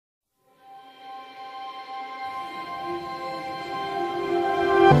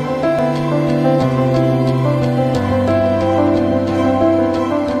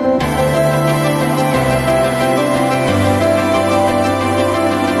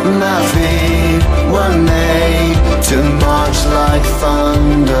My feet were made to march like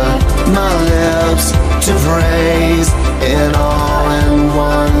thunder, my lips to praise in awe and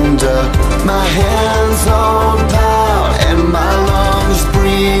wonder. My hands hold power and my lungs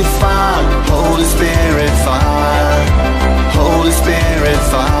breathe fire. Holy Spirit fire, Holy Spirit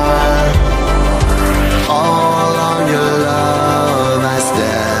fire. All on your love I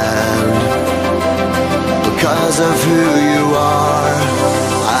stand. Because of who you are,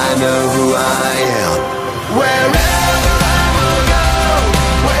 I know who I am. Wherever I will go,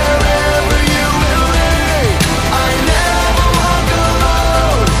 wherever you will lead, I never walk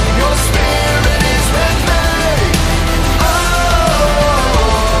alone. Your spirit is with me.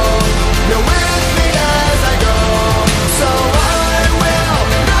 Oh, you're with me as I go, so I will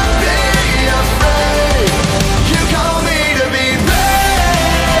not be afraid. You call me to be brave.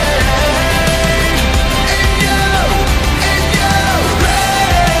 In you,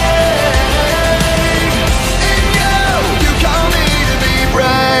 you call me to be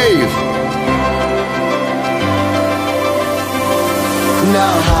brave. No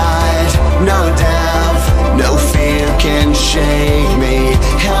height, no depth, no fear can shake me.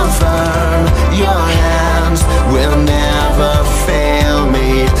 Held firm, your hands will never fail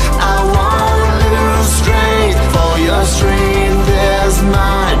me. I won't lose strength, for your strength is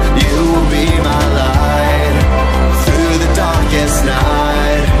mine. You will be my light through the darkest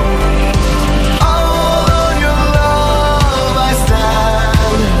night. All on your love I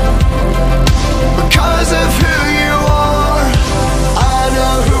stand. Because of who you are, I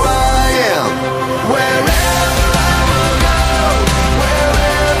know who I am. Wherever I will go,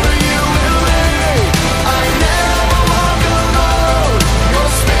 wherever you will lead, I never walk alone. Your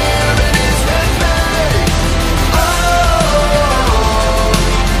spirit is with me. Oh,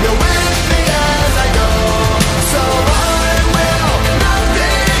 you're with me as I go, so I will not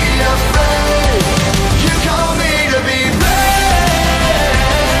be afraid. You call me to be brave.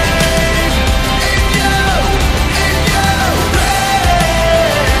 In you,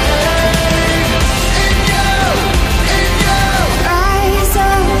 Rise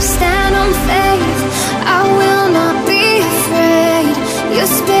up, stand on faith. I will not be afraid. Your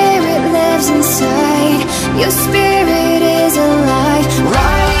spirit lives inside. Your spirit